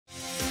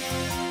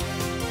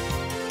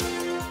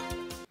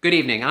Good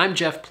evening, I'm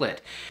Geoff Plitt.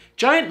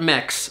 Giant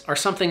mechs are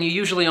something you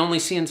usually only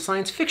see in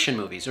science fiction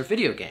movies or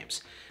video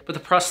games, but the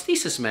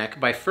prosthesis mech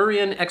by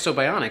Furrion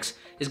Exobionics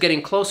is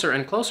getting closer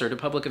and closer to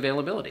public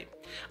availability.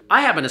 I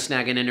happen to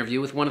snag an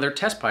interview with one of their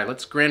test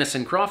pilots,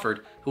 Granison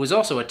Crawford, who is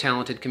also a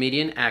talented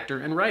comedian, actor,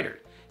 and writer.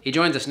 He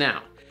joins us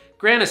now.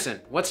 Granison,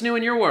 what's new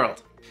in your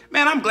world?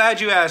 Man, I'm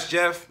glad you asked,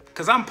 Jeff,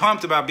 because I'm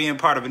pumped about being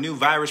part of a new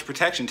virus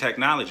protection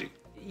technology.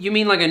 You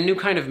mean like a new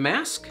kind of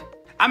mask?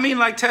 I mean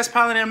like test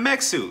piloting a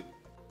mech suit.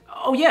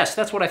 Oh yes,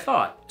 that's what I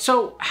thought.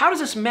 So how does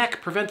this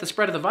mech prevent the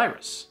spread of the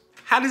virus?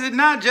 How does it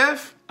not,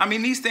 Jeff? I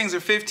mean, these things are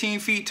 15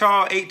 feet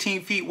tall,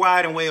 18 feet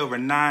wide, and weigh over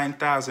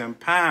 9,000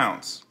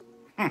 pounds.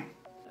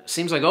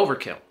 Seems like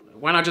overkill.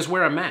 Why not just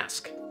wear a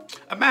mask?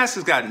 A mask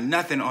has got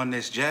nothing on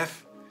this,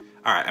 Jeff.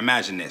 All right,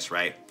 imagine this,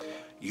 right?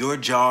 You're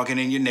jogging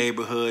in your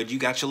neighborhood, you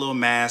got your little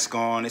mask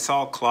on, it's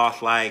all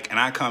cloth-like, and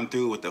I come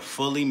through with a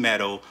fully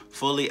metal,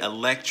 fully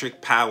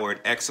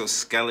electric-powered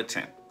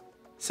exoskeleton.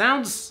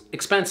 Sounds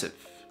expensive.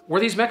 Were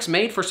these mechs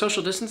made for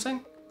social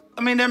distancing?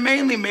 I mean, they're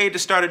mainly made to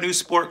start a new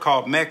sport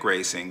called mech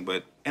racing,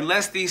 but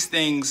unless these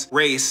things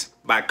race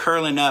by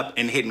curling up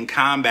and hitting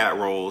combat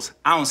rolls,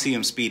 I don't see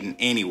them speeding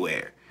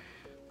anywhere.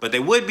 But they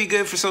would be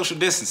good for social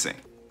distancing,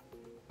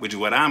 which is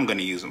what I'm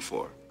gonna use them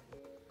for.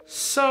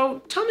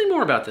 So, tell me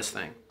more about this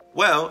thing.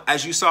 Well,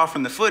 as you saw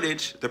from the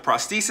footage, the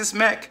prosthesis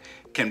mech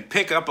can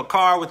pick up a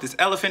car with its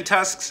elephant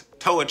tusks,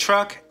 tow a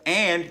truck,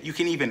 and you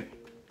can even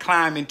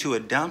climb into a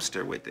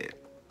dumpster with it.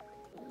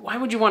 Why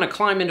would you want to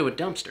climb into a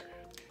dumpster?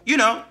 You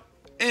know,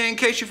 in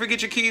case you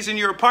forget your keys in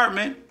your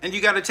apartment and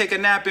you gotta take a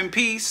nap in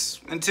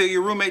peace until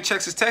your roommate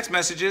checks his text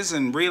messages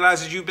and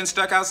realizes you've been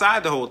stuck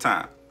outside the whole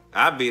time.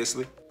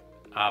 Obviously.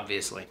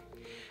 Obviously.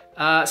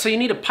 So you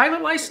need a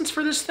pilot license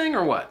for this thing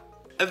or what?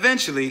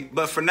 Eventually,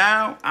 but for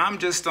now, I'm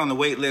just on the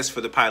wait list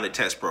for the pilot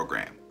test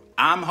program.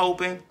 I'm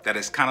hoping that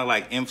it's kind of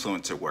like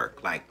influencer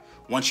work. Like,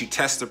 once you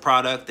test the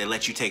product, they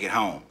let you take it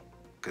home.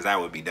 Because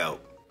that would be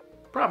dope.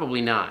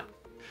 Probably not.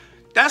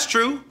 That's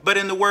true, but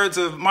in the words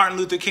of Martin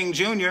Luther King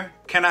Jr.,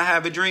 can I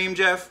have a dream,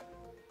 Jeff?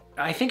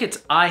 I think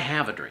it's I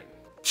have a dream.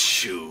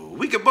 Shoo,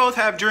 we could both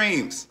have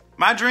dreams.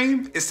 My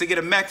dream is to get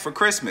a mech for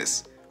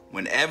Christmas,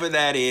 whenever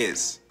that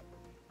is.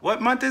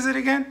 What month is it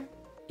again?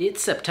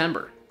 It's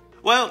September.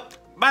 Well,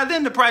 by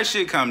then the price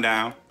should come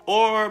down,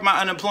 or my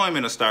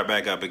unemployment will start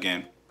back up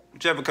again,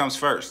 whichever comes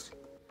first.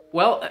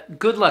 Well,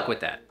 good luck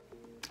with that.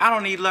 I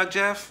don't need luck,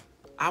 Jeff.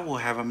 I will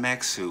have a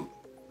mech suit.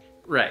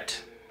 Right.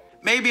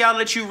 Maybe I'll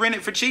let you rent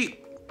it for cheap,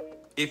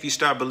 if you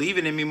start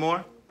believing in me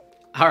more.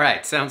 All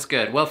right, sounds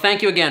good. Well,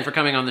 thank you again for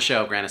coming on the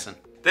show, Granison.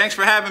 Thanks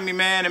for having me,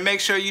 man, and make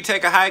sure you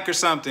take a hike or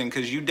something,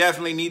 because you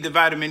definitely need the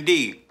vitamin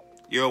D.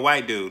 You're a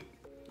white dude.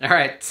 All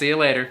right, see you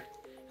later.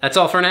 That's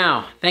all for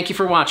now. Thank you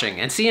for watching,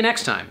 and see you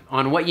next time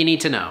on What You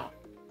Need to Know.